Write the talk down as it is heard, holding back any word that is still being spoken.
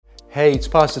Hey, it's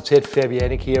Pastor Ted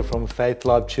Fabianic here from Faith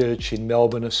Love Church in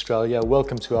Melbourne, Australia.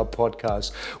 Welcome to our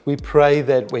podcast. We pray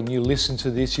that when you listen to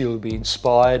this, you'll be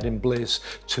inspired and blessed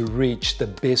to reach the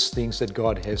best things that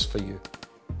God has for you.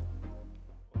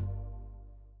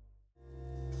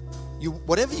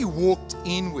 Whatever you walked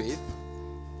in with,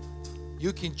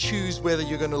 you can choose whether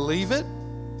you're going to leave it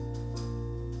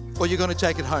or you're going to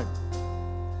take it home.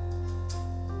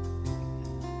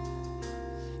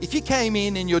 If you came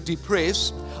in and you're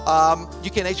depressed,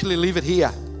 you can actually leave it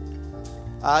here.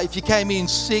 If you came in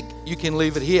sick, you can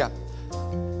leave it here.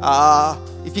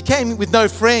 If you came in with no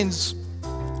friends,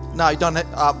 no, you don't.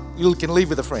 You can leave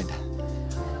with a friend.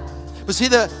 But see,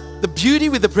 the beauty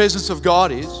with the presence of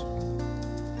God is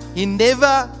He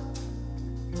never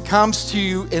comes to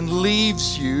you and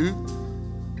leaves you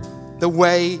the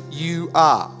way you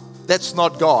are. That's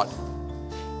not God.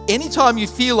 Anytime you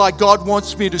feel like God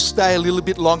wants me to stay a little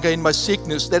bit longer in my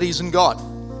sickness, that isn't God.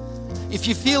 If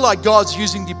you feel like God's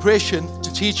using depression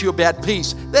to teach you about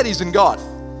peace, that isn't God.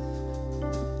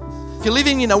 If you're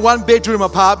living in a one-bedroom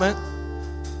apartment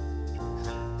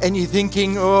and you're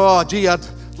thinking, oh, gee, I'd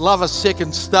love a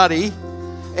second study,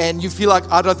 and you feel like,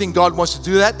 I don't think God wants to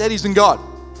do that, that isn't God.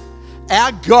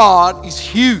 Our God is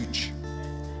huge.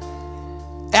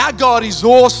 Our God is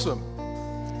awesome.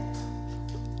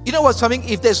 You know what, something?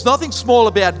 If there's nothing small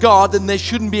about God, then there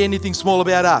shouldn't be anything small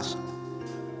about us.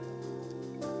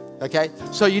 Okay?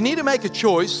 So you need to make a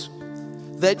choice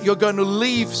that you're going to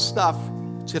leave stuff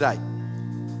today.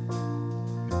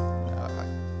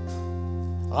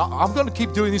 I'm going to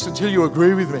keep doing this until you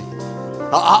agree with me.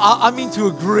 I'm into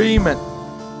agreement.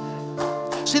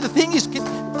 See, the thing is,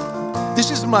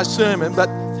 this isn't my sermon, but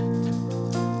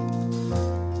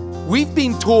we've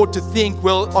been taught to think,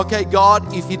 well, okay,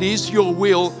 God, if it is your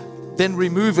will, then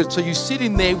remove it. So you sit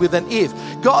in there with an if.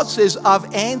 God says,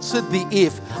 I've answered the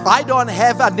if. I don't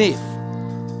have an if.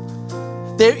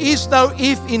 There is no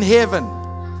if in heaven.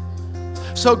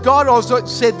 So God also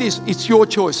said this, it's your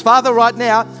choice. Father, right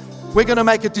now, we're going to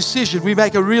make a decision. We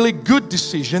make a really good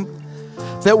decision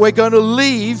that we're going to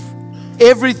leave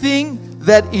everything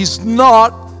that is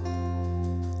not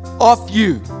of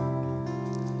you.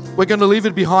 We're going to leave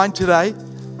it behind today.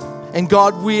 And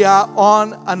God, we are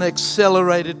on an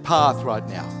accelerated path right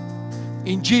now.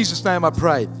 In Jesus' name I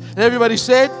pray. And everybody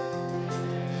said,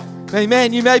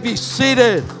 amen. You may be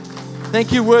seated.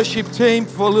 Thank you, worship team,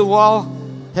 for a little while.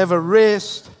 Have a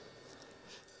rest.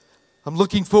 I'm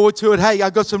looking forward to it. Hey,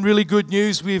 I've got some really good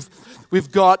news.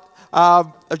 We've got,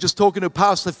 I'm just talking to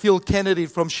Pastor Phil Kennedy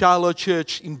from Shiloh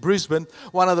Church in Brisbane,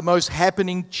 one of the most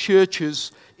happening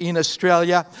churches in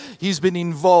Australia. He's been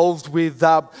involved with,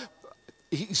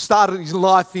 he started his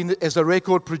life as a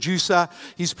record producer.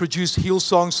 He's produced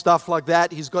Hillsong, stuff like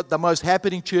that. He's got the most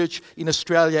happening church in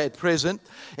Australia at present.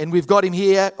 And we've got him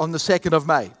here on the 2nd of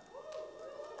May.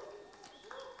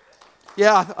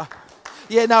 Yeah,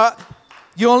 now,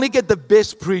 you only get the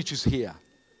best preachers here.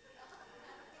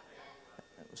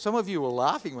 Some of you were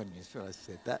laughing when I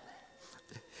said that.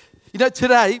 You know,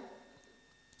 today,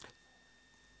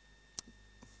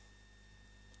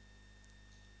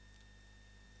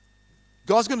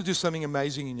 God's going to do something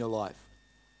amazing in your life.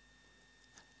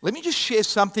 Let me just share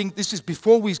something. This is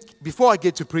before I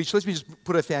get to preach, let me just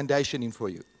put a foundation in for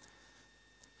you.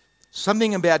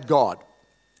 Something about God.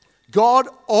 God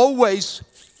always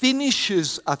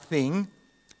finishes a thing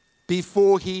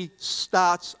before He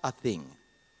starts a thing.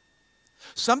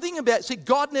 Something about, see,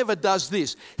 God never does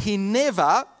this. He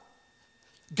never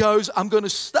goes, I'm going to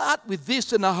start with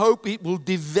this and I hope it will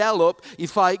develop.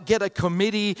 If I get a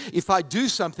committee, if I do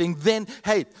something, then,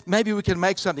 hey, maybe we can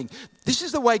make something. This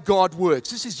is the way God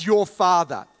works. This is your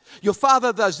Father. Your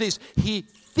Father does this. He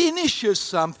finishes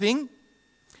something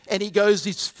and He goes,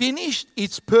 it's finished,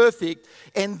 it's perfect,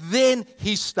 and then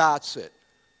He starts it.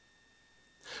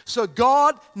 So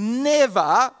God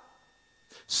never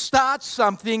starts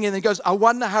something and then goes, I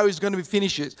wonder how He's going to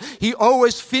finish it. He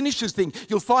always finishes things.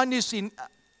 You'll find this in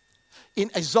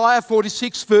Isaiah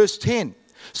 46 verse 10.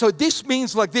 So this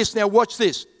means like this. Now watch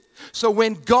this. So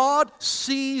when God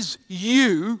sees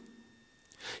you,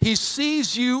 He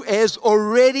sees you as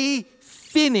already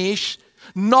finished,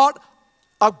 not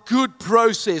a good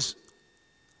process.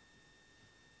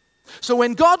 So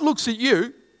when God looks at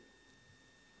you,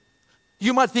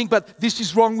 you might think, but this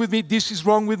is wrong with me, this is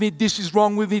wrong with me, this is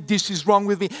wrong with me, this is wrong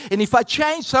with me. And if I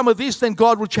change some of this, then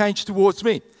God will change towards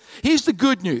me. Here's the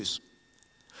good news.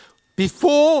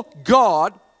 Before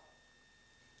God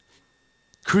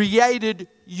created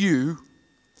you,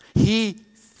 He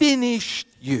finished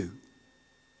you.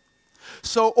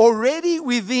 So already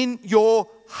within your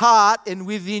heart and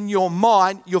within your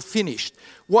mind, you're finished.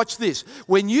 Watch this.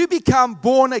 When you become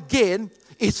born again,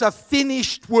 it's a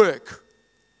finished work.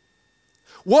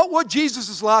 What were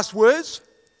Jesus' last words?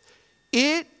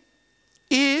 It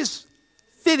is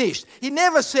finished. He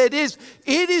never said it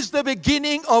is the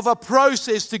beginning of a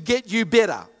process to get you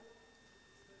better.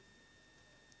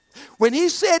 When he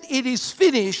said it is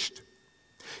finished,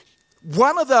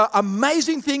 one of the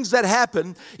amazing things that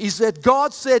happened is that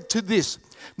God said to this,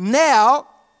 now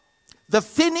the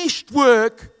finished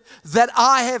work that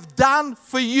I have done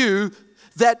for you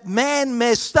that man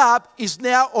messed up is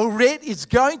now already, it's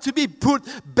going to be put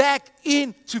back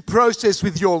into process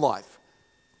with your life.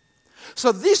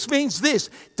 So this means this,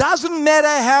 doesn't matter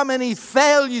how many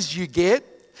failures you get,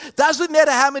 doesn't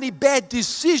matter how many bad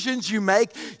decisions you make,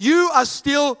 you are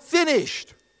still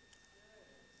finished.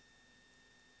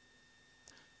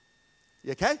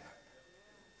 You okay?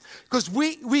 Because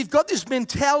we've got this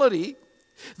mentality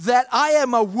that I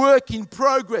am a work in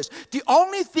progress. The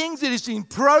only thing that is in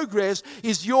progress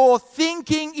is your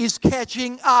thinking is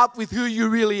catching up with who you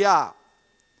really are.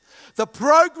 The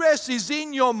progress is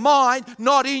in your mind,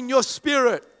 not in your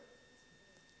spirit.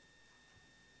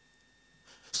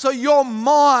 So your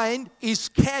mind is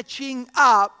catching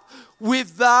up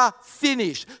with the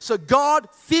finish. So God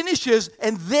finishes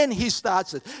and then He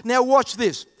starts it. Now watch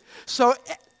this. So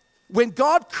when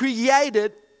God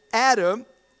created Adam,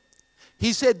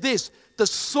 He said this, the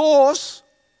source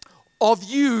of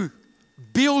you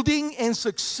building and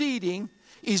succeeding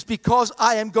is because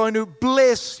I am going to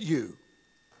bless you.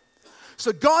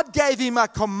 So God gave him a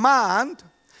command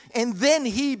and then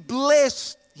He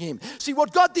blessed him. See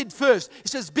what God did first, He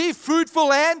says, be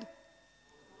fruitful and...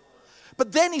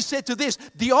 But then He said to this,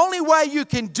 the only way you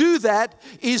can do that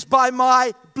is by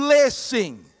my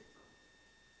blessing.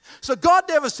 So God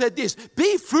never said this,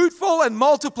 be fruitful and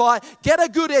multiply, get a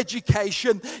good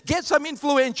education, get some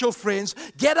influential friends,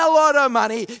 get a lot of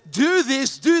money, do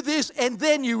this, and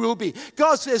then you will be.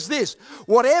 God says this,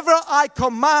 whatever I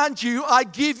command you, I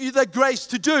give you the grace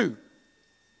to do.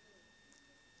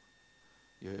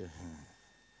 Yeah.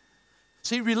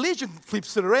 See, religion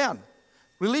flips it around.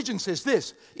 Religion says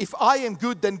this, if I am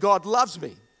good, then God loves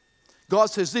me. God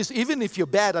says this, even if you're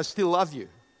bad, I still love you.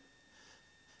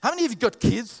 How many of you got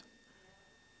kids?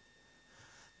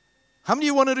 How many of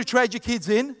you wanted to trade your kids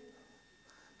in?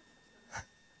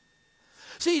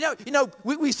 See, you know,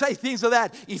 we say things like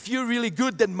that. If you're really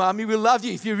good, then mommy will love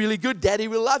you. If you're really good, daddy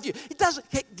will love you.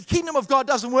 The kingdom of God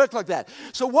doesn't work like that.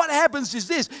 So what happens is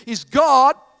this, is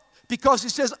God, because He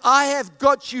says, I have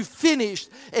got you finished.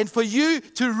 And for you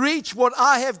to reach what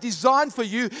I have designed for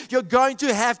you, you're going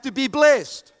to have to be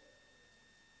blessed.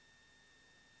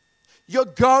 You're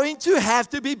going to have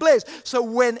to be blessed. So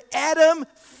when Adam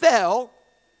fell,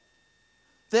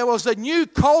 there was a new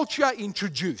culture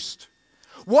introduced.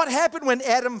 What happened when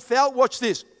Adam fell? Watch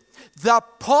this. The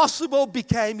possible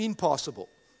became impossible.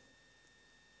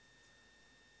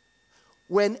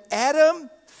 When Adam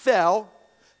fell,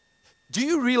 do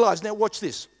you realize, now watch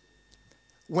this.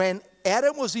 When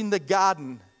Adam was in the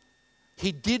garden,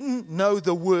 he didn't know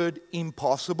the word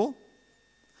impossible.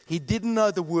 He didn't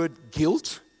know the word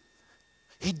guilt.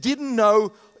 He didn't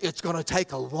know it's going to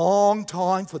take a long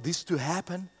time for this to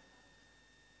happen.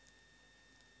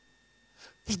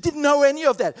 He didn't know any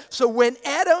of that. So when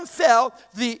Adam fell,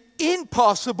 the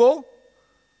impossible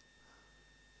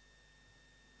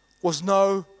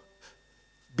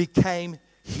became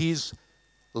his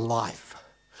life.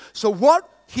 So what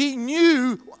he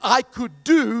knew I could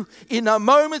do in a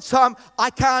moment's time, I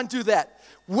can't do that.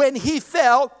 When he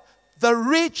fell, the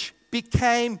rich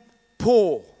became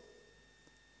poor.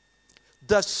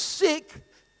 The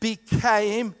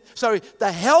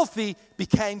healthy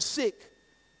became sick.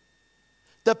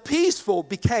 The peaceful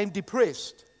became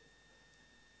depressed.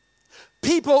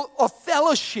 People of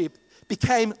fellowship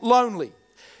became lonely.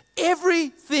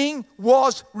 Everything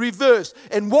was reversed.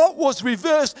 And what was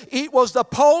reversed? It was the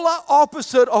polar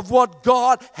opposite of what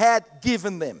God had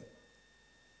given them.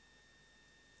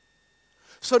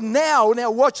 So now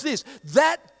watch this.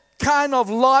 That kind of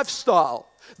lifestyle,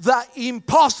 the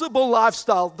impossible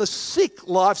lifestyle, the sick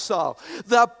lifestyle,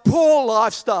 the poor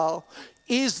lifestyle,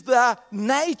 is the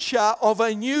nature of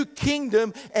a new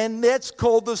kingdom, and that's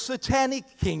called the satanic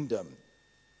kingdom.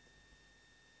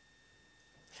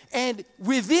 And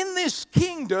within this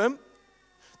kingdom,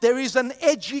 there is an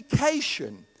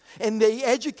education. And the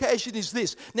education is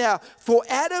this. Now, for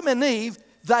Adam and Eve,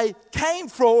 they came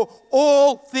for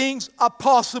all things are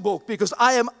possible because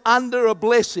I am under a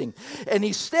blessing. And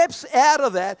he steps out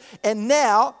of that, and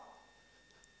now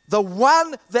the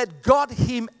one that got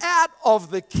him out of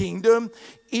the kingdom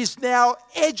is now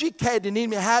educating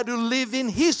him how to live in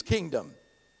his kingdom.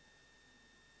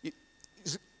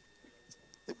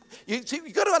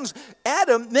 You've got to understand,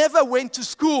 Adam never went to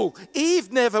school. Eve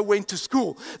never went to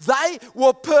school. They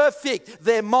were perfect.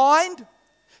 Their mind,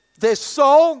 their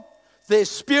soul, their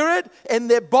spirit,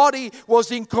 and their body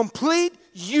was in complete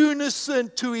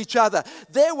unison to each other.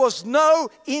 There was no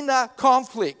inner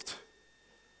conflict.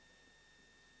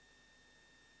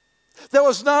 There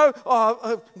was no,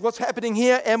 what's happening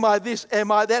here? Am I this?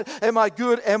 Am I that? Am I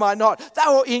good? Am I not? They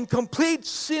were in complete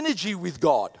synergy with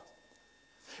God.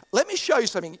 Let me show you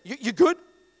something. You good?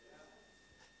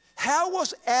 How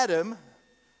was Adam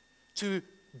to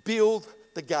build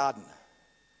the garden?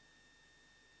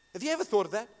 Have you ever thought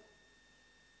of that?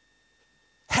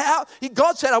 How?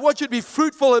 God said, I want you to be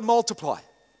fruitful and multiply.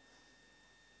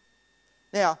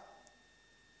 Now,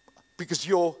 because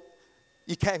you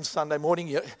came Sunday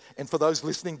morning, and for those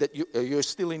listening that you're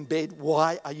still in bed,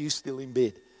 why are you still in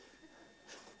bed?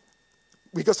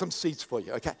 We got some seats for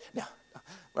you, okay? Now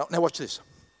watch this.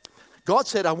 God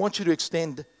said, I want you to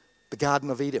extend the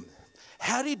Garden of Eden.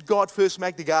 How did God first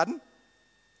make the garden?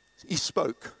 He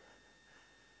spoke.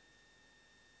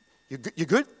 You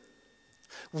good?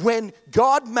 When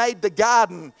God made the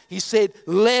garden, He said,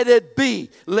 let it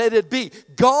be, let it be.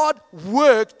 God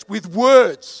worked with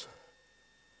words.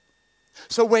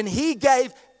 So when He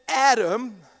gave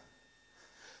Adam,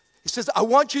 He says, I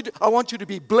want you to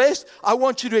be blessed. I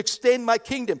want you to extend my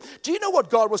kingdom. Do you know what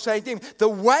God was saying to him? The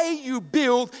way you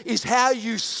build is how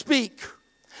you speak.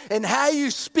 And how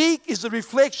you speak is a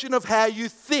reflection of how you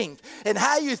think. And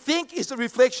how you think is a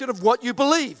reflection of what you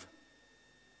believe.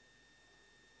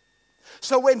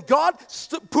 So when God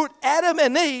put Adam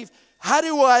and Eve, how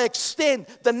do I extend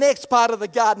the next part of the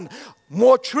garden?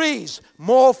 More trees,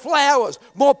 more flowers,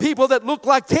 more people that look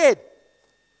like Ted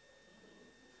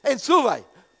and Sylvain.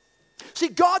 See,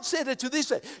 God said it to this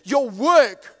way, your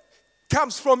work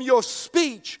comes from your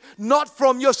speech, not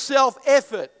from your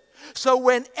self-effort. So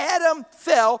when Adam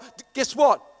fell, guess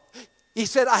what? He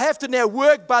said, I have to now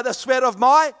work by the sweat of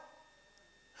my.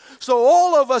 So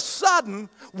all of a sudden,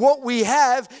 what we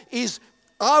have is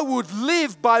I would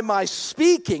live by my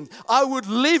speaking. I would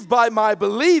live by my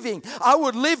believing. I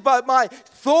would live by my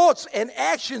thoughts and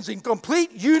actions in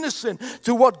complete unison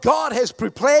to what God has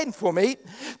prepared for me.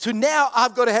 To now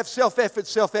I've got to have self-effort,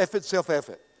 self-effort,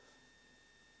 self-effort.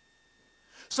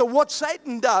 So what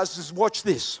Satan does is, watch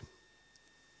this.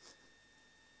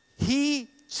 He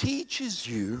teaches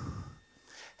you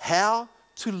how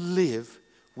to live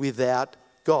without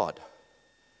God.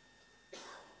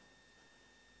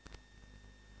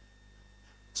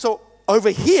 So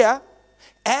over here,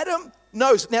 Adam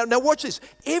knows. Now watch this.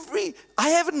 I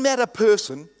haven't met a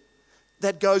person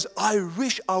that goes, I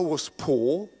wish I was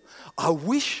poor. I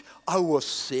wish I was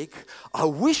sick. I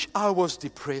wish I was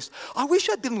depressed. I wish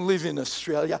I didn't live in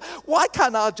Australia. Why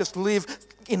can't I just live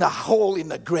in a hole in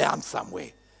the ground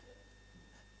somewhere?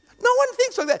 No one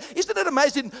thinks like that. Isn't it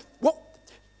amazing?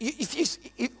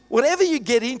 Whenever you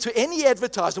get into any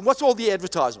advertisement, what's all the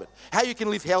advertisement? How you can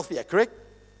live healthier, correct?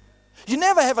 You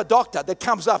never have a doctor that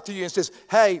comes up to you and says,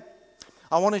 hey,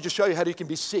 I wanted to show you how you can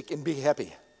be sick and be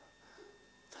happy.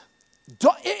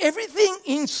 Everything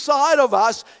inside of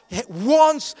us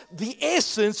wants the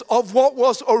essence of what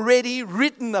was already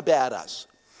written about us.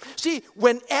 See,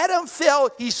 when Adam fell,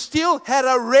 he still had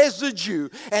a residue.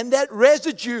 And that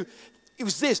residue, it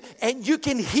was this. And you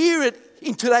can hear it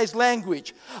in today's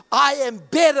language. I am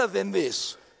better than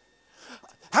this.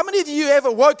 How many of you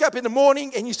ever woke up in the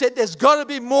morning and you said there's got to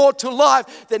be more to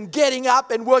life than getting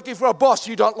up and working for a boss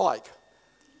you don't like?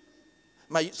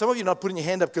 Mate, some of you are not putting your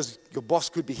hand up because your boss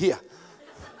could be here.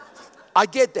 I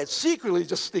get that. Secretly,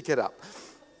 just stick it up.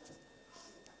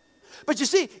 But you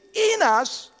see, in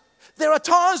us, there are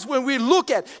times when we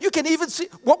look at, you can even see,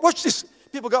 watch this.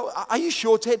 People go, are you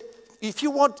sure, Ted? If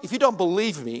you don't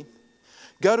believe me,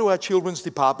 go to our children's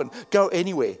department, go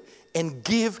anywhere, and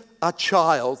give a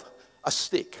child a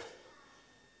stick.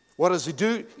 What does he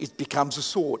do? It becomes a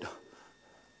sword.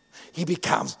 He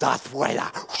becomes Darth Vader.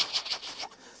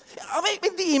 I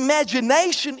mean, the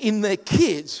imagination in the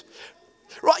kids,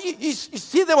 right? You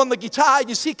see them on the guitar, and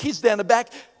you see kids down the back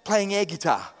playing air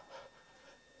guitar.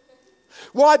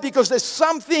 Why? Because there's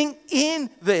something in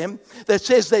them that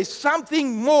says there's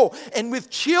something more. And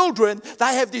with children,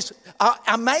 they have this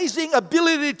amazing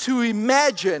ability to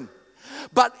imagine.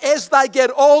 But as they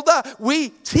get older, we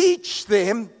teach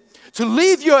them to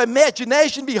leave your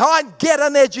imagination behind, get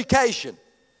an education.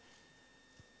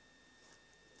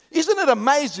 Isn't it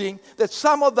amazing that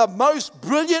some of the most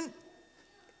brilliant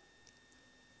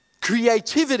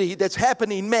creativity that's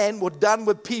happened in man was done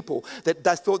with people that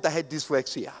they thought they had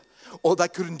dyslexia or they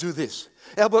couldn't do this.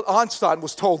 Albert Einstein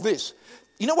was told this.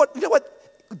 You know what?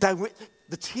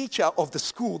 The teacher of the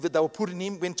school that they were putting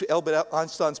in went to Albert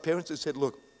Einstein's parents and said,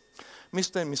 look,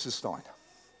 Mr. and Mrs. Stein,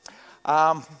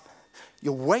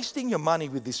 you're wasting your money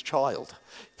with this child.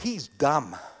 He's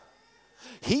dumb.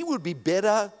 He would be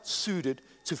better suited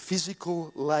to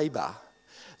physical labor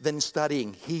than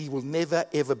studying. He will never,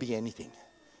 ever be anything.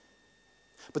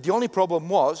 But the only problem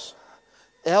was,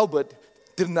 Albert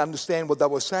didn't understand what they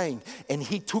were saying. And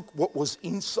he took what was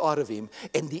inside of him,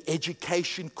 and the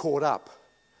education caught up.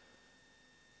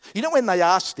 You know when they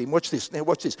asked him, watch this.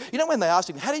 You know when they asked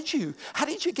him, how did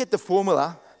you get the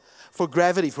formula for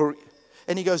gravity?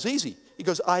 And he goes, easy. He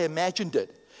goes, I imagined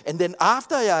it. And then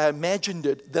after I imagined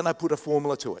it, then I put a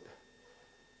formula to it.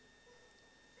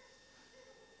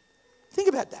 Think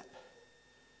about that.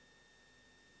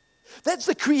 That's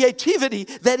the creativity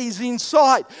that is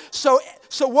inside. So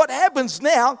what happens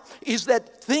now is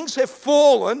that things have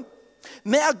fallen.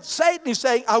 Now Satan is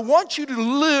saying, I want you to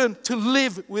learn to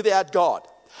live without God.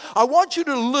 I want you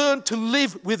to learn to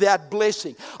live without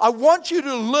blessing. I want you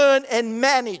to learn and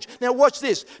manage. Now watch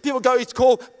this. People go, it's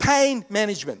called pain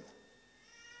management.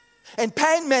 And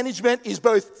pain management is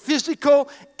both physical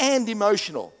and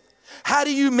emotional. How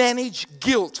do you manage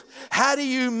guilt? How do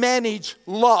you manage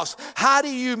loss? How do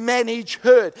you manage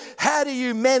hurt? How do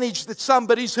you manage that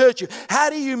somebody's hurt you? How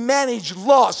do you manage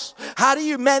loss? How do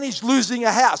you manage losing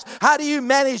a house? How do you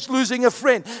manage losing a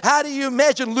friend? How do you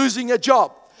imagine losing a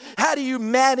job? How do you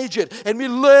manage it? And we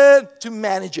learn to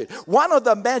manage it. One of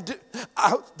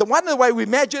the way we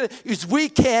manage it is we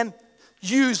can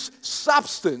use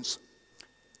substance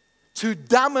to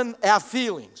dumb our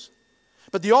feelings.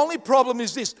 But the only problem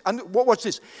is this, and watch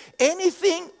this.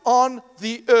 Anything on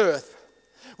the earth,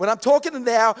 when I'm talking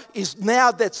now, is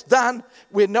now that's done.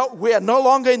 We are no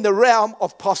longer in the realm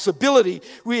of possibility.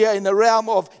 We are in the realm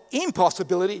of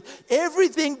impossibility.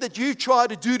 Everything that you try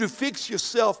to do to fix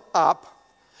yourself up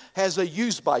has a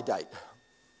use-by date.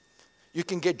 You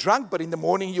can get drunk, but in the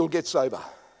morning you'll get sober.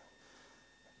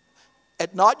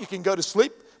 At night you can go to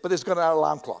sleep, but there's got an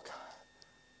alarm clock.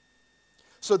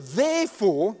 So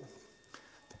therefore,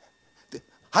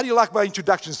 how do you like my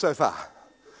introduction so far?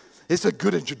 It's a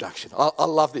good introduction. I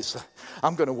love this.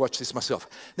 I'm going to watch this myself.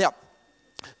 Now,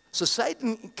 so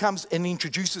Satan comes and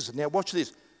introduces it. Now watch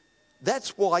this.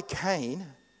 That's why Cain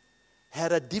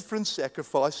had a different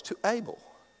sacrifice to Abel.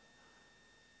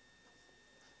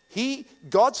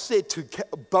 God said to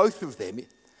both of them,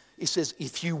 He says,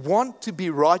 if you want to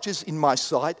be righteous in my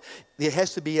sight, there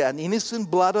has to be an innocent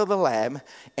blood of the lamb,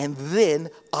 and then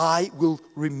I will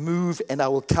remove and I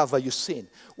will cover your sin.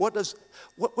 What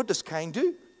does Cain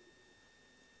do?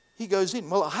 He goes in,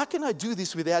 well, how can I do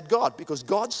this without God? Because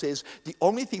God says the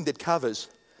only thing that covers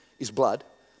is blood.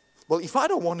 Well, if I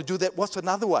don't want to do that, what's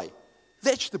another way?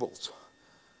 Vegetables.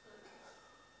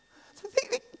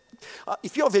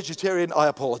 If you're a vegetarian, I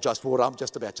apologize for what I'm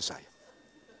just about to say.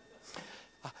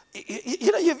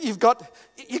 You know, you've got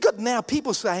now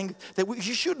people saying that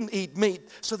you shouldn't eat meat,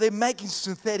 so they're making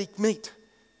synthetic meat.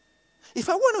 If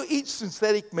I want to eat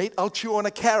synthetic meat, I'll chew on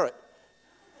a carrot.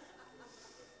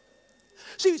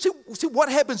 See, what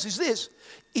happens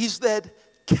is that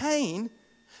Cain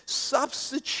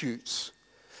substitutes,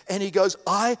 and he goes,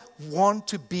 I want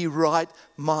to be right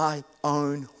my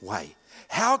own way.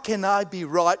 How can I be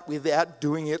right without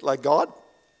doing it like God?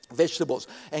 Vegetables.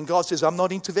 And God says, I'm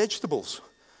not into vegetables.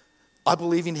 I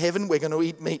believe in heaven, we're going to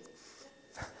eat meat.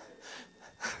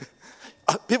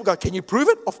 People go, can you prove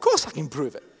it? Of course I can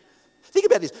prove it. Think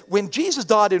about this. When Jesus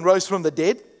died and rose from the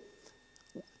dead,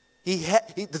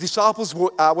 the disciples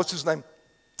were, The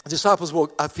disciples were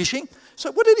fishing.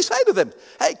 So what did he say to them?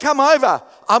 Hey, come over.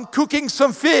 I'm cooking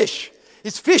some fish.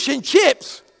 It's fish and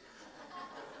chips.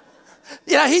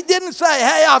 You know, he didn't say,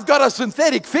 hey, I've got a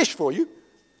synthetic fish for you.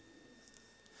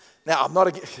 Now, I'm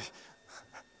not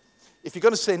if you're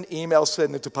going to send emails,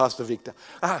 send them to Pastor Victor.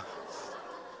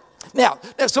 Now,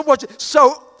 so watch it.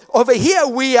 So over here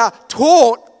we are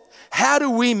taught how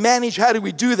do we manage, how do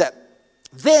we do that.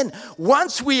 Then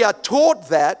once we are taught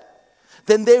that,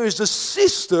 then there is a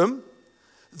system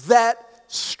that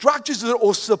structures it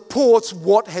or supports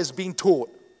what has been taught.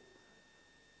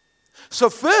 So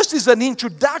first is an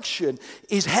introduction,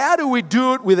 is how do we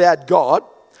do it without God?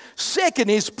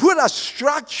 Second is put a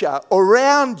structure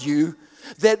around you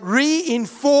that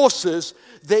reinforces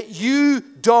that you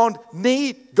don't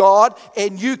need God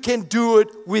and you can do it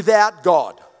without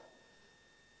God.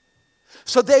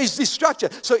 So there is this structure.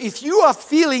 So if you are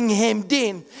feeling hemmed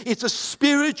in, it's a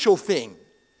spiritual thing.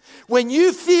 When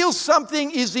you feel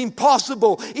something is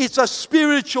impossible, it's a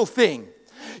spiritual thing.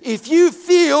 If you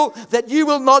feel that you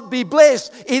will not be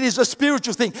blessed, it is a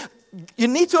spiritual thing. You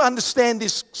need to understand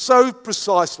this so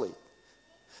precisely,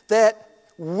 that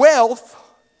wealth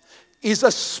is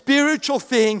a spiritual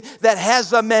thing that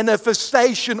has a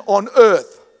manifestation on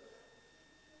earth.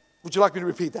 Would you like me to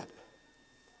repeat that?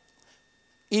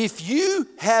 If you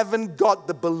haven't got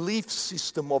the belief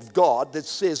system of God that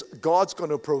says God's going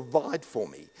to provide for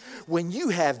me, when you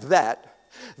have that,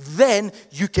 then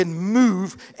you can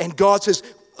move, and God says,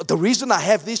 the reason I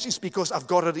have this is because I've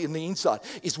got it in the inside.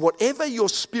 Is whatever your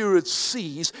spirit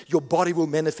sees, your body will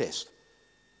manifest.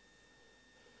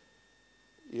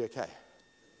 You okay?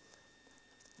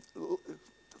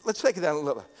 Let's take it down a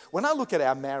little bit. When I look at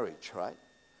our marriage, right?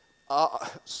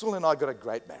 Sul and I got a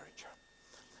great marriage.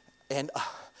 And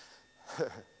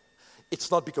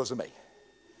it's not because of me.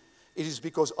 It is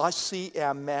because I see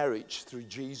our marriage through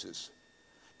Jesus.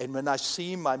 And when I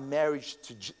see my marriage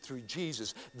through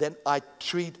Jesus, then I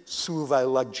treat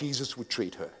Sulve like Jesus would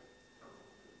treat her.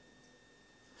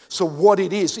 So what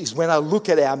it is when I look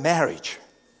at our marriage,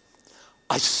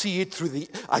 I see it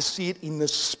in the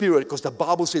spirit, because the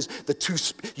Bible says the two,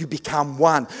 you become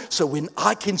one. So when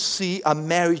I can see a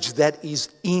marriage that is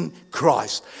in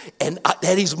Christ, and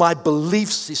that is my belief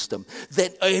system,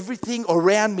 that everything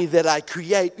around me that I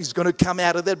create is going to come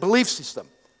out of that belief system.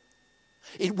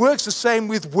 It works the same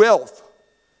with wealth.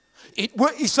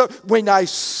 So when I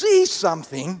see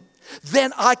something,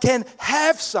 then I can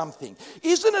have something.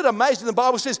 Isn't it amazing? The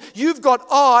Bible says you've got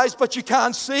eyes, but you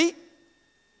can't see.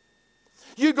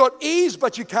 You've got ears,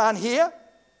 but you can't hear.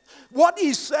 What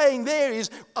he's saying there is,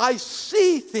 I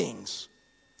see things.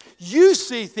 You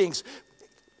see things.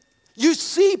 You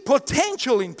see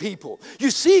potential in people.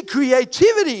 You see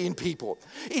creativity in people.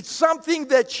 It's something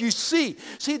that you see.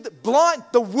 See,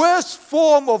 the worst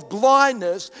form of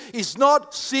blindness is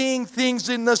not seeing things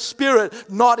in the spirit,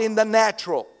 not in the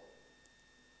natural.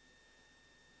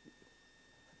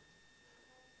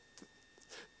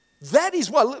 That is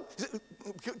why,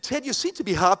 Ted, you seem to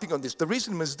be harping on this. The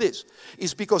reason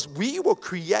is because we were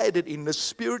created in the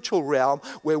spiritual realm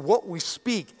where what we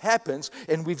speak happens,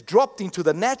 and we've dropped into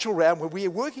the natural realm where we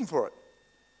are working for it.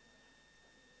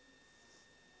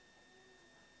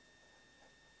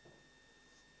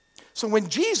 So when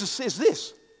Jesus says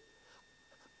this,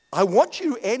 I want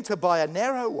you to enter by a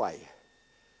narrow way.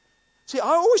 See, I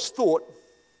always thought,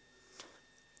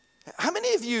 how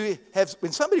many of you have,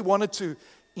 when somebody wanted to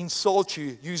insult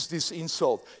you, use this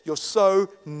insult: you're so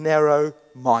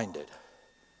narrow-minded.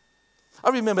 I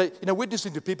remember,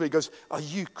 witnessing to people, he goes, are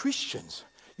you Christians?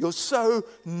 You're so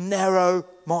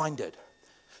narrow-minded.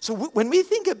 So when we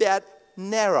think about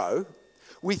narrow,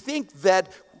 we think that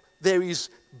there is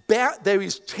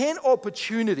 10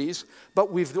 opportunities,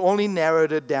 but we've only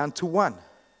narrowed it down to one.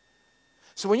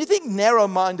 So when you think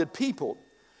narrow-minded people,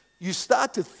 you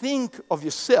start to think of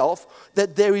yourself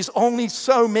that there is only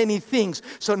so many things.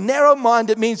 So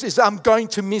narrow-minded means I'm going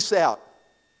to miss out.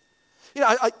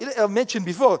 I mentioned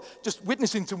before, just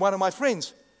witnessing to one of my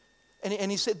friends, and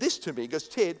he said this to me. He goes,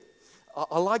 Ted,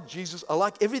 I like Jesus, I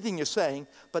like everything you're saying,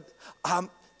 but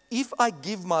if I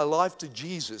give my life to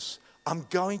Jesus, I'm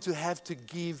going to have to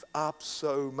give up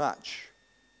so much.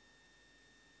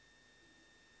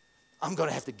 I'm going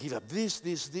to have to give up this.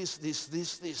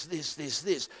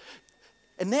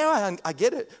 And now I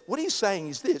get it. What he's saying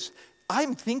is this: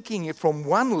 I'm thinking it from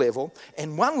one level,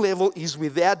 and one level is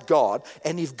without God.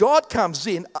 And if God comes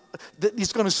in,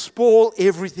 it's going to spoil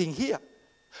everything here.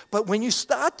 But when you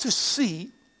start to see,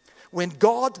 when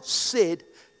God said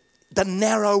the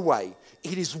narrow way,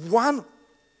 it is one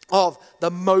of the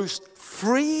most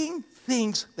freeing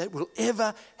things that will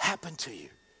ever happen to you.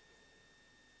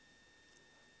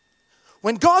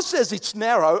 When God says it's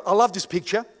narrow, I love this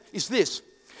picture, is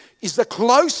the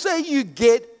closer you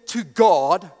get to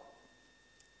God,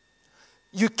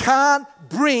 you can't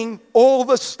bring all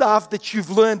the stuff that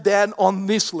you've learned down on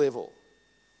this level.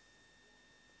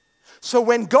 So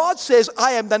when God says,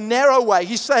 I am the narrow way,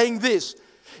 he's saying this,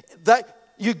 that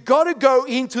you got to go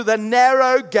into the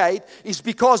narrow gate is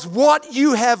because what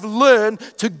you have learned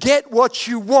to get what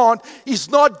you want is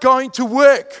not going to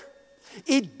work.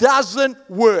 It doesn't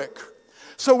work.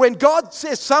 So when God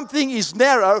says something is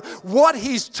narrow, what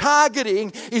he's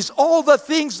targeting is all the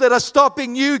things that are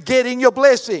stopping you getting your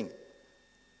blessing.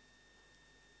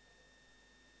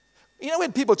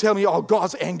 When people tell me, oh,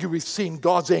 God's angry with sin,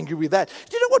 God's angry with that.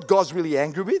 Do you know what God's really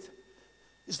angry with?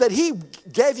 Is that he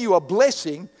gave you a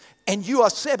blessing and you are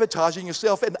sabotaging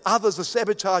yourself, and others are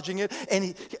sabotaging it,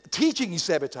 and teaching is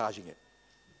sabotaging it.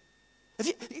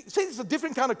 See, it's a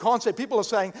different kind of concept. People are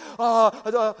saying,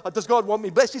 does God want me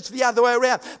blessed? It's the other way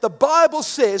around. The Bible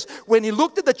says when he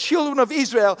looked at the children of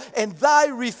Israel and they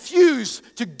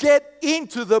refused to get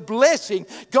into the blessing,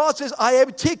 God says, I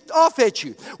am ticked off at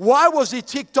you. Why was he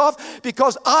ticked off?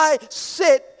 Because I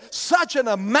set such an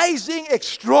amazing,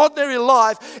 extraordinary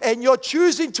life, and you're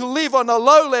choosing to live on a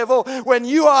low level when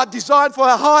you are designed for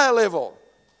a higher level.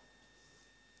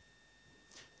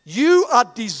 You are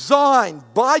designed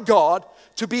by God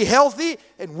to be healthy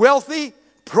and wealthy,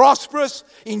 prosperous,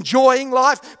 enjoying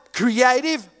life,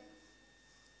 creative.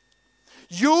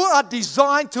 You are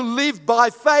designed to live by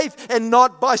faith and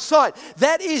not by sight.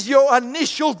 That is your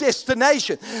initial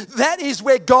destination. That is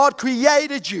where God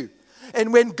created you.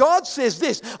 And when God says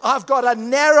this, I've got a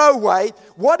narrow way,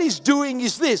 what he's doing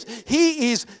is this.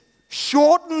 He is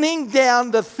shortening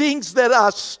down the things that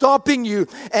are stopping you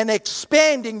and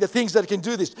expanding the things that can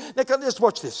do this. Now, let's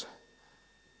watch this.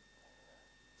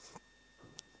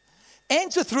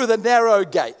 Enter through the narrow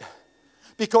gate,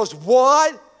 because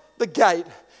wide the gate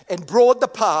and broad the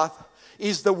path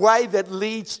is the way that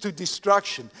leads to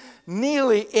destruction.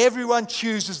 Nearly everyone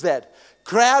chooses that.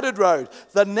 Crowded road,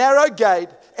 the narrow gate,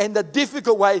 and the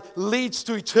difficult way leads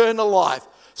to eternal life.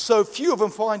 So few of them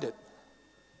find it.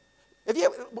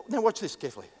 Now watch this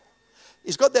carefully.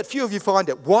 It's got that few of you find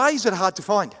it. Why is it hard to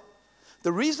find?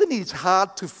 The reason it's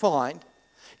hard to find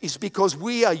is because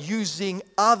we are using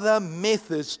other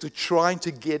methods to trying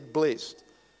to get blessed.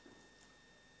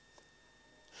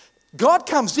 God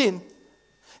comes in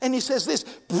and he says this,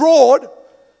 broad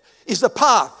is the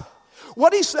path.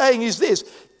 What he's saying is this,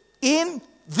 in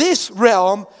this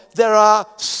realm, there are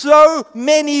so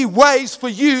many ways for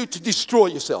you to destroy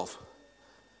yourself.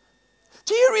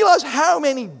 Do you realize how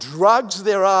many drugs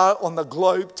there are on the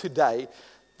globe today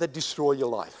that destroy your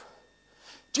life?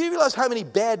 Do you realize how many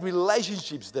bad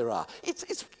relationships there are?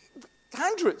 It's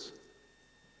hundreds.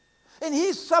 And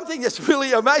here's something that's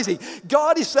really amazing.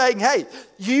 God is saying, hey,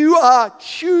 you are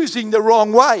choosing the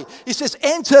wrong way. He says,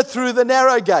 enter through the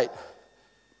narrow gate.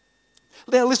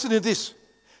 Now listen to this.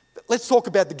 Let's talk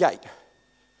about the gate.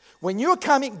 When you're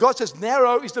coming, God says,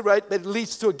 narrow is the road, but it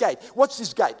leads to a gate. What's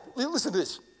this gate? Listen to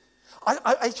this.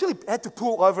 I actually had to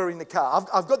pull over in the car.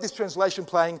 I've got this translation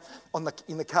playing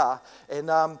in the car, and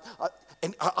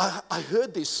I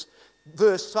heard this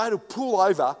verse, so I had to pull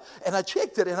over, and I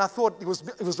checked it, and I thought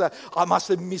I must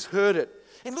have misheard it.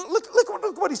 And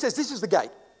look what he says. This is the gate.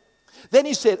 Then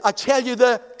he said, I tell you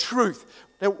the truth.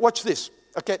 Now watch this.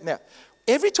 Okay, now,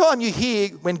 every time you hear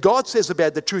when God says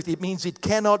about the truth, it means it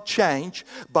cannot change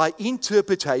by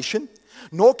interpretation,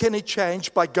 nor can it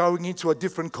change by going into a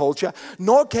different culture,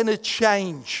 nor can it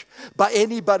change by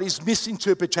anybody's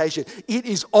misinterpretation. It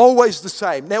is always the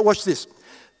same. Now watch this.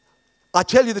 I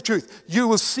tell you the truth. You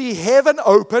will see heaven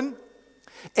open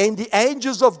and the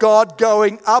angels of God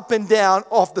going up and down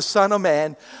of the Son of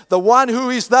Man, the one who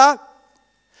is the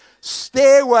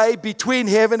stairway between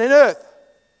heaven and earth.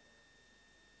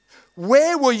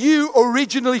 Where were you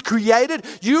originally created?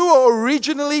 You were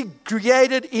originally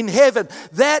created in heaven.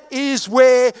 That is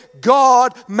where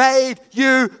God made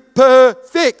you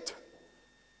perfect.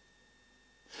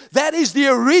 That is the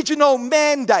original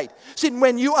mandate. See,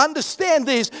 when you understand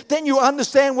this, then you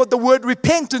understand what the word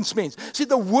repentance means. See,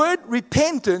 the word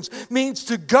repentance means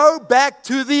to go back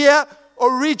to the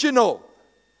original.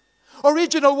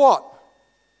 Original what?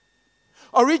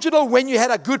 Original when you had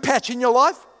a good patch in your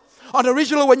life? On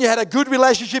original when you had a good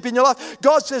relationship in your life?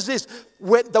 God says this,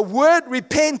 when the word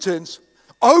repentance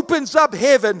opens up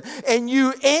heaven and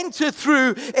you enter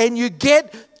through and you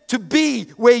get to be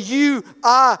where you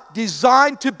are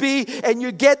designed to be and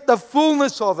you get the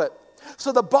fullness of it.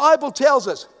 So the Bible tells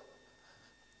us,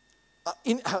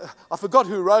 I forgot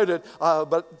who wrote it,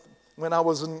 but when I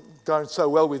wasn't going so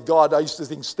well with God, I used to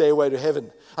think Stairway to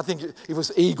Heaven. I think it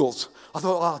was Eagles. I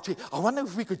thought, gee, I wonder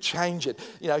if we could change it.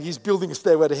 You know, he's building a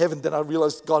Stairway to Heaven. Then I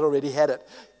realized God already had it.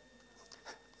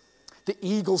 The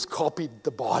Eagles copied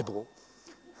the Bible.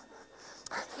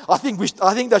 I think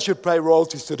they should pay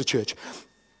royalties to the church.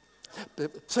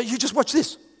 So you just watch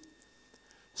this.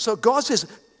 So God says,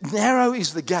 narrow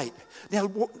is the gate. Now,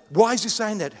 why is he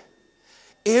saying that?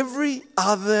 Every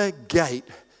other gate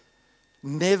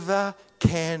never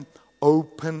can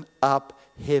open up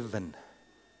heaven.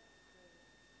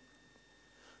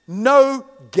 No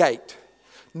gate,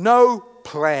 no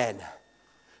plan,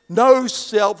 no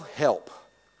self-help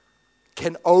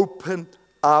can open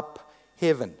up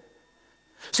heaven.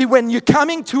 See, when you're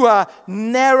coming to a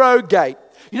narrow gate,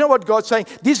 you know what God's saying?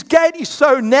 This gate is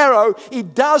so narrow,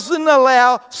 it doesn't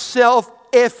allow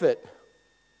self-effort.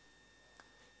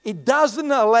 It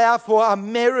doesn't allow for a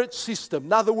merit system.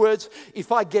 In other words,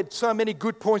 if I get so many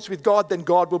good points with God, then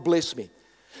God will bless me.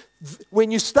 When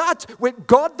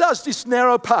God does this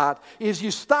narrow part, is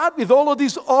you start with all of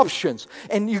these options,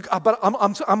 but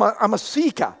I'm a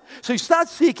seeker. So you start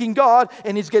seeking God,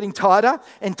 and it's getting tighter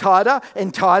and tighter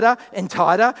and tighter and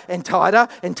tighter and tighter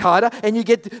and tighter, and you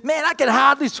get, man, I can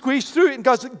hardly squeeze through it. And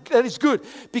God says, that is good,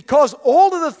 because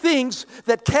all of the things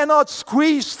that cannot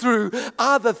squeeze through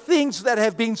are the things that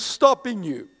have been stopping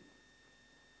you,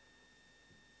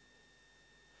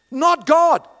 not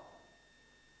God.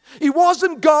 It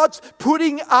wasn't God's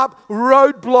putting up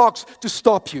roadblocks to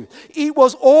stop you. It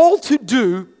was all to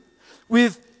do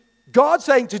with God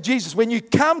saying to Jesus, when you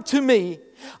come to me,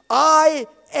 I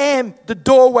am the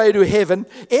doorway to heaven.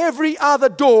 Every other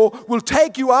door will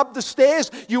take you up the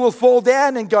stairs. You will fall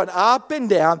down and go up and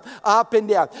down, up and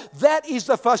down. That is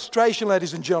the frustration,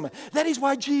 ladies and gentlemen. That is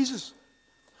why Jesus,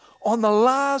 on the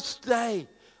last day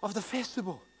of the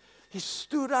festival, he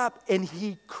stood up and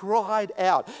he cried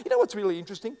out. You know what's really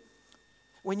interesting?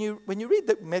 When you read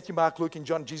that Matthew, Mark, Luke, and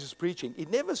John, Jesus preaching, it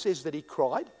never says that he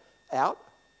cried out.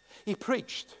 He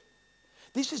preached.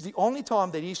 This is the only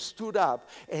time that he stood up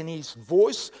and his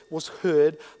voice was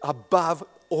heard above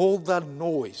all the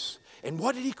noise. And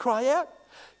what did he cry out?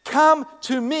 Come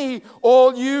to me,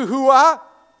 all you who are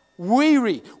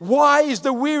weary. Why is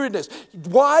the weariness?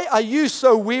 Why are you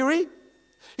so weary?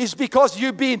 It's because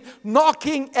you've been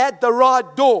knocking at the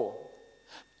right door.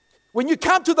 When you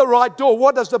come to the right door,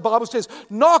 what does the Bible say?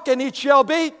 Knock and it shall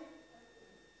be.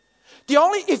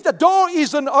 If the door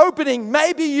isn't opening,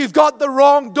 maybe you've got the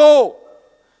wrong door.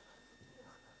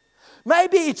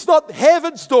 Maybe it's not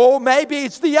heaven's door, maybe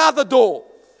it's the other door.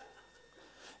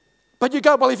 But you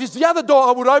go, well, if it's the other door,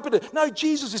 I would open it. No,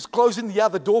 Jesus is closing the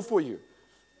other door for you.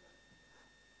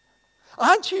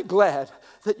 Aren't you glad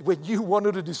that when you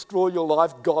wanted to destroy your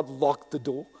life, God locked the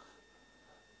door?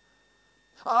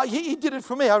 He did it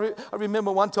for me. I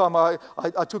remember one time I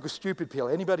took a stupid pill.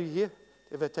 Anybody here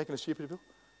ever taken a stupid pill?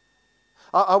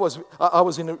 I was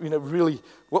in a really,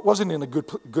 wasn't in a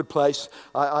good place.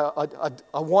 I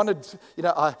wanted,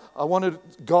 I wanted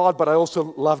God, but I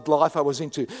also loved life. I was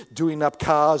into doing up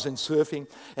cars and surfing,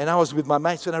 and I was with my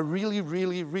mates, and I really,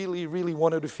 really, really, really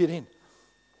wanted to fit in.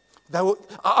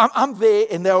 I'm there,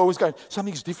 and they're always going,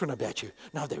 something's different about you.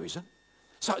 No, there isn't.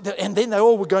 And then they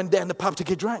all were going down the pub to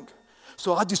get drunk.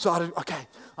 So I decided, okay,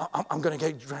 I'm going to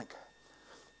get drunk.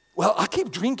 Well, I keep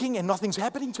drinking and nothing's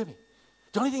happening to me.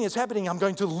 The only thing that's happening, I'm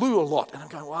going to the loo a lot. And I'm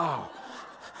going, wow.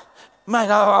 Mate,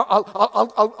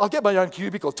 I'll get my own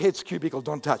cubicle. Ted's cubicle,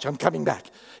 don't touch. I'm coming back.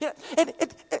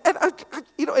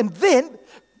 And then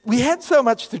we had so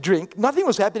much to drink. Nothing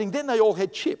was happening. Then they all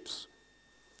had chips.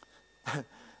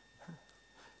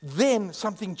 Then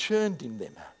something churned in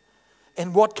them.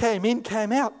 And what came in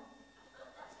came out.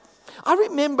 I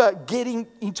remember getting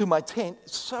into my tent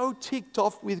so ticked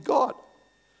off with God.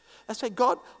 I said,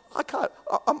 God, I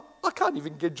can't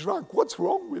even get drunk. What's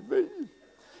wrong with me?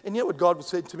 And you know what God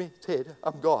said to me? Ted,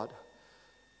 I'm God.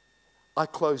 I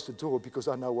close the door because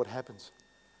I know what happens.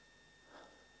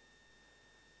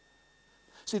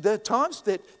 See, there are times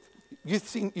that you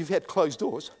think you've had closed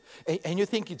doors and you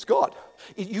think it's God.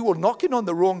 You were knocking on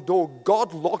the wrong door.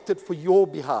 God locked it for your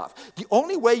behalf. The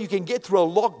only way you can get through a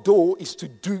locked door is to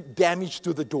do damage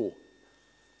to the door.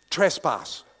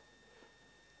 Trespass.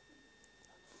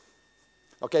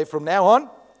 Okay, from now on,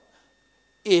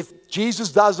 if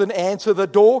Jesus doesn't answer the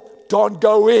door, don't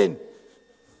go in.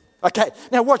 Okay,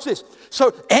 now watch this.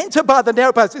 So enter by the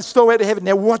narrow path, it's the way to heaven.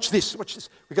 Now watch this. Watch this.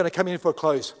 We're going to come in for a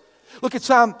close. Look at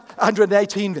Psalm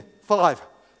 118:5.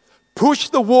 Push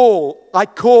to the wall, I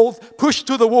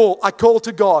called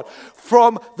to God.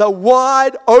 From the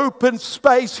wide open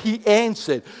space he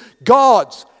answered.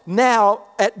 God's now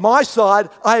at my side,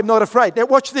 I am not afraid. Now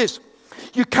watch this.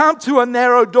 You come to a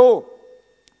narrow door.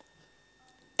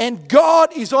 And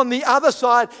God is on the other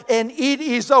side, and it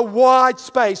is a wide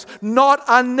space, not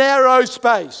a narrow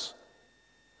space.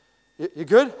 You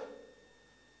good?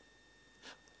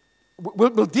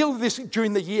 We'll deal with this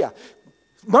during the year.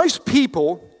 Most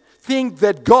people think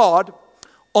that God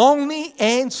only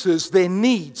answers their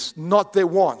needs, not their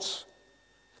wants.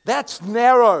 That's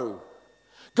narrow.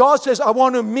 God says, I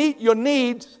want to meet your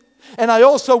needs, and I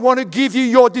also want to give you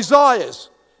your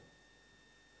desires.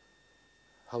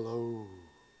 Hello.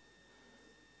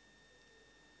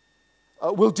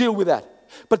 We'll deal with that.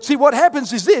 But see, what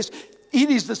happens is this.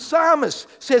 It is the psalmist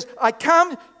says, I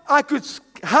could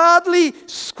hardly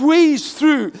squeeze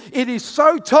through. It is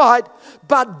so tight,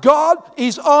 but God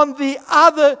is on the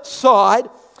other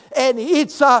side, and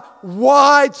it's a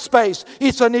wide space.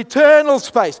 It's an eternal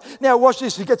space. Now watch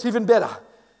this. It gets even better.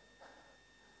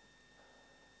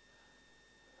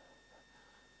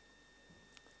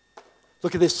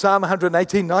 Look at this, Psalm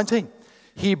 118:19.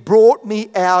 He brought me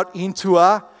out into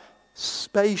a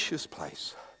spacious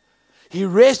place. He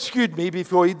rescued me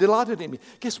before he delighted in me.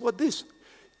 Guess what this?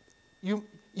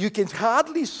 You can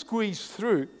hardly squeeze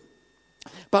through,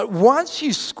 but once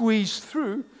you squeeze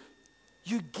through,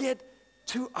 you get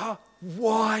to a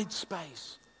wide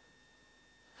space.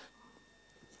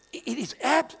 It is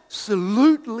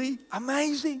absolutely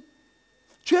amazing.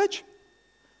 Church,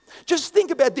 just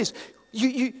think about this.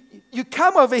 You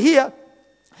come over here,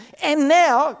 and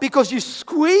now, because you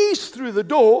squeezed through the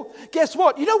door, guess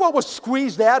what? You know what was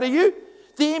squeezed out of you?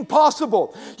 The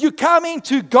impossible. You come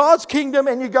into God's kingdom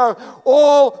and you go,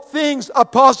 all things are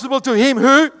possible to him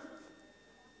who?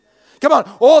 Come on,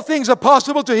 all things are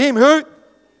possible to him who?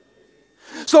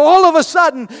 So all of a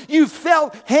sudden, you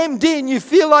felt hemmed in. You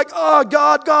feel like, oh,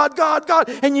 God, God, God, God.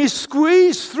 And you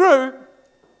squeeze through.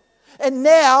 And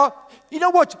now, you know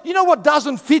what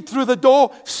doesn't fit through the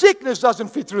door? Sickness doesn't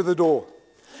fit through the door.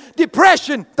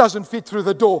 Depression doesn't fit through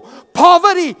the door.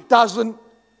 Poverty doesn't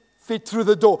fit through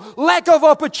the door. Lack of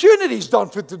opportunities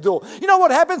don't fit through the door. You know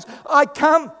what happens? I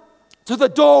come to the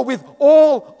door with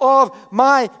all of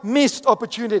my missed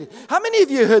opportunity. How many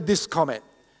of you heard this comment?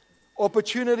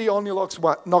 Opportunity only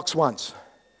knocks once.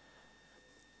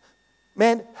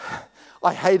 Man,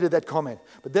 I hated that comment.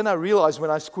 But then I realized when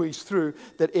I squeezed through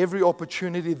that every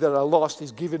opportunity that I lost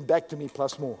is given back to me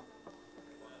plus more.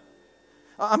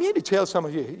 I'm here to tell some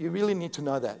of you, you really need to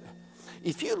know that.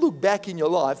 If you look back in your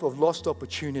life of lost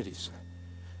opportunities,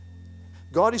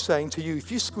 God is saying to you,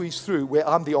 if you squeeze through where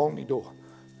I'm the only door,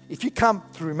 if you come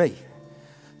through me,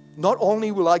 not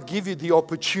only will I give you the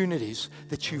opportunities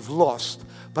that you've lost,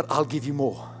 but I'll give you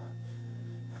more.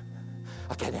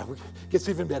 Okay, now it gets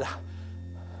even better.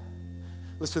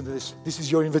 Listen to this. This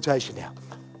is your invitation now.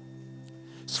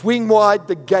 Swing wide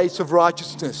the gates of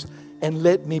righteousness and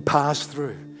let me pass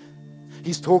through.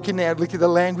 He's talking now. Look at the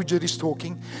language that he's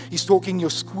talking. He's talking,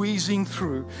 you're squeezing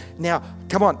through. Now,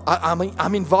 come on.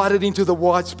 I'm invited into the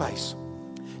wide space.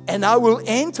 And I will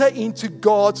enter into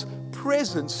God's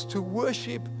presence to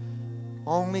worship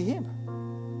only him.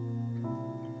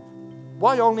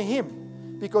 Why only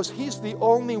him? Because he's the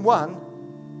only one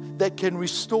that can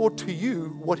restore to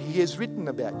you what he has written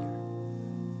about you.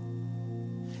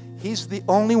 He's the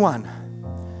only one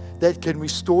that can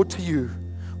restore to you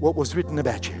what was written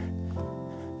about you.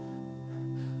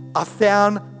 I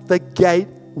found the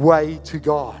gateway to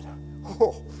God.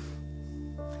 Oh.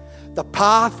 The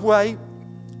pathway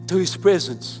to his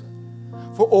presence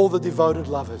for all the devoted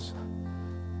lovers.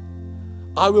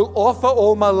 I will offer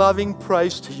all my loving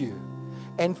praise to you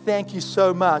and thank you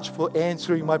so much for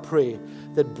answering my prayer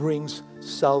that brings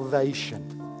salvation.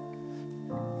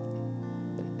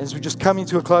 As we just come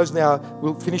into a close now,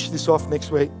 we'll finish this off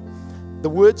next week. The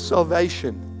word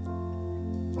salvation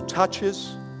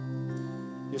touches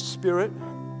your spirit,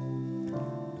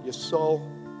 your soul,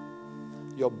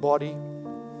 your body,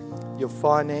 your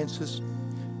finances,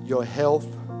 your health,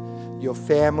 your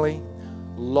family,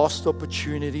 lost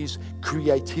opportunities,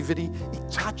 creativity.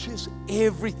 It touches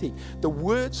everything. The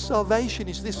word salvation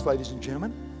is this, ladies and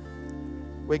gentlemen,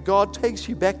 where God takes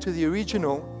you back to the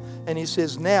original and he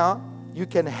says, now you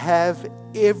can have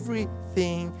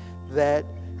everything that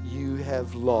you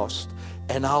have lost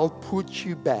and I'll put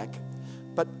you back.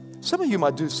 But some of you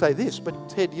might say this, but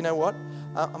Ted, you know what?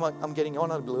 I'm getting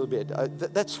on a little bit.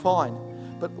 That's fine.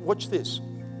 But watch this.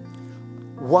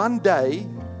 One day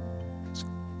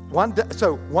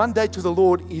to the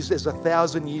Lord is as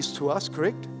 1,000 years to us,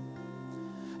 correct?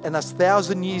 And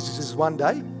 1,000 years is 1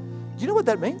 day. Do you know what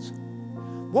that means?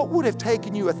 What would have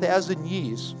taken you 1,000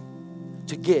 years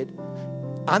to get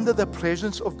under the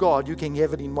presence of God, you can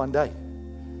have it in 1 day.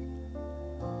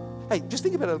 Hey, just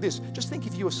think about it like this. Just think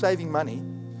if you were saving money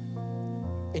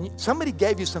and somebody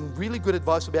gave you some really good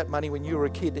advice about money when you were a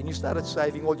kid and you started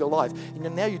saving all your life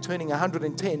and now you're turning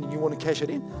 110 and you want to cash it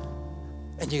in.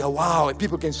 And you go, wow, and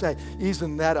people can say,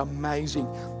 isn't that amazing?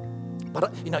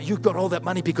 But, you've got all that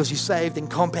money because you saved and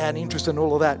compound interest and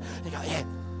all of that. And you go, yeah,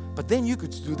 but then you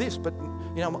could do this. But,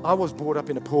 I was brought up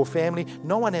in a poor family.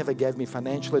 No one ever gave me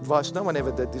financial advice. No one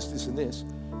ever did this, and this.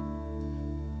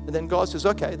 And then God says,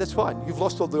 okay, that's fine. You've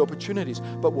lost all the opportunities.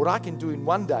 But what I can do in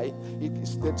 1 day,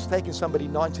 it's taken somebody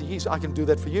 90 years. I can do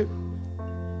that for you.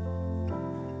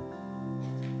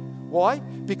 Why?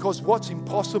 Because what's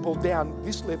impossible down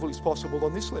this level is possible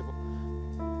on this level.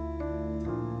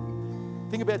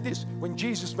 Think about this. When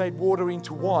Jesus made water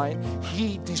into wine,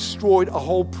 he destroyed a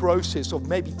whole process of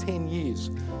maybe 10 years.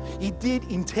 He did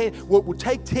in 10, what would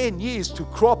take 10 years to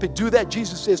crop it, do that.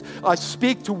 Jesus says, I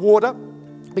speak to water,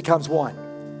 becomes wine.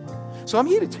 So I'm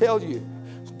here to tell you,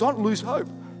 don't lose hope.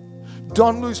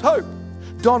 Don't lose hope.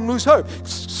 Don't lose hope.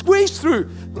 Squeeze through.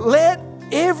 Let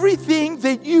everything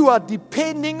that you are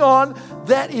depending on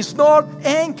that is not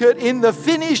anchored in the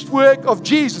finished work of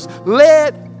Jesus,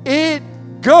 let it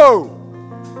go.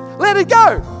 Let it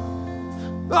go.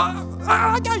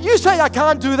 You say I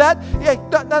can't do that. Yeah,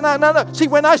 no. See,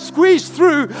 when I squeezed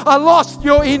through, I lost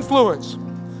your influence.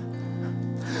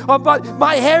 Oh, but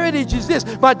my heritage is this.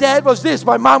 My dad was this.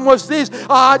 My mum was this.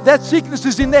 That sickness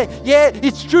is in there. Yeah,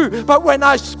 it's true. But when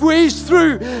I squeezed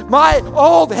through, my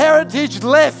old heritage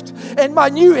left and my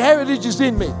new heritage is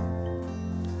in me.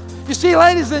 You see,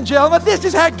 ladies and gentlemen, this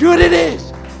is how good it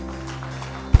is.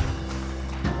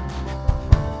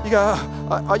 You go,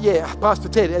 yeah, Pastor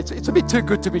Ted, it's a bit too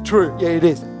good to be true. Yeah, it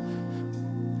is.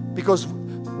 Because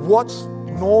what's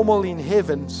normal in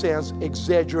heaven sounds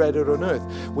exaggerated on earth.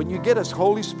 When you get a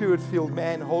Holy Spirit-filled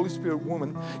man, Holy Spirit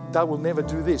woman, they will never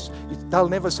do this. They'll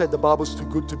never say the Bible's too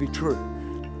good to be true.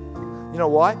 You know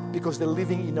why? Because they're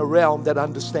living in a realm that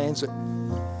understands it.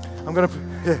 I'm going to...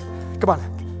 Yeah, come on.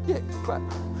 Yeah, clap.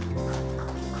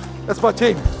 That's my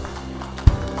team.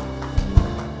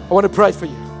 I want to pray for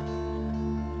you.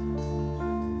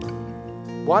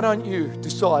 Why don't you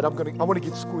decide I want to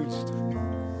get squeezed?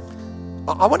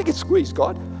 I want to get squeezed,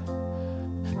 God.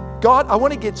 God, I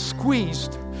want to get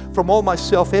squeezed from all my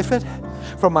self-effort,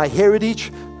 from my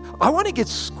heritage. I want to get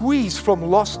squeezed from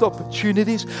lost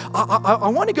opportunities. I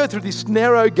want to go through this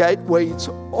narrow gate where it's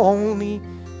only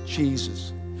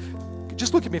Jesus.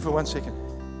 Just look at me for 1 second.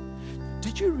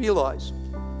 Did you realize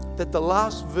that the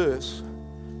last verse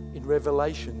in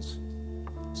Revelations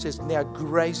says, now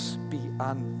grace be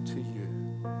unto you?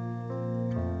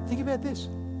 Think about this.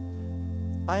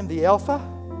 I am the Alpha,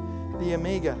 the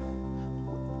Omega.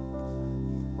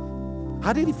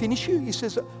 How did he finish you? He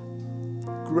says,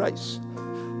 grace.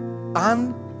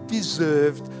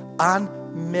 Undeserved,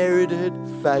 unmerited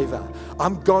favor.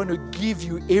 I'm going to give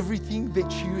you everything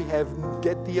that you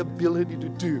get the ability to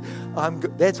do.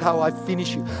 That's how I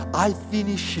finish you. I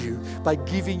finish you by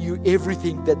giving you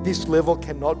everything that this level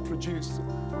cannot produce.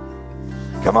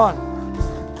 Come on.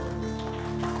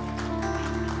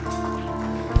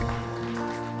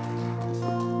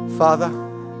 Father,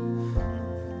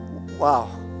 wow.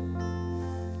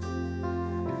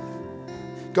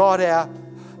 God,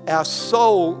 our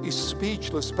soul is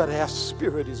speechless, but our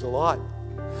spirit is alive.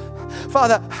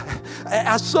 Father,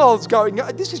 our soul's going,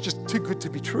 this is just too good to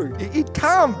be true. It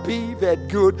can't be that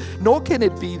good, nor can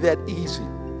it be that easy.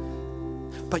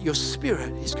 But your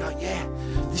spirit is going, yeah,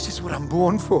 this is what I'm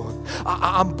born for.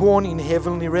 I'm born in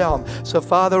heavenly realm. So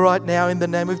Father, right now, in the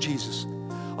name of Jesus,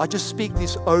 I just speak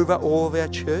this over all of our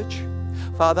church.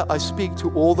 Father, I speak to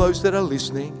all those that are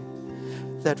listening,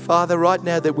 that Father, right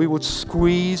now, that we would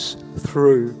squeeze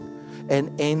through and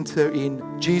enter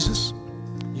in. Jesus,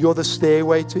 you're the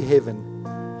stairway to heaven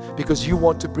because you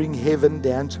want to bring heaven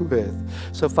down to earth.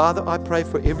 So Father, I pray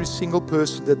for every single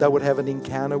person that they would have an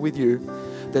encounter with you,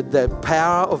 that the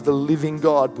power of the living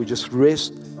God would just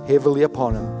rest heavily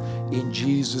upon them. In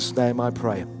Jesus' name I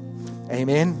pray.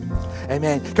 Amen.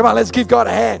 Amen. Come on, let's give God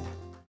a hand.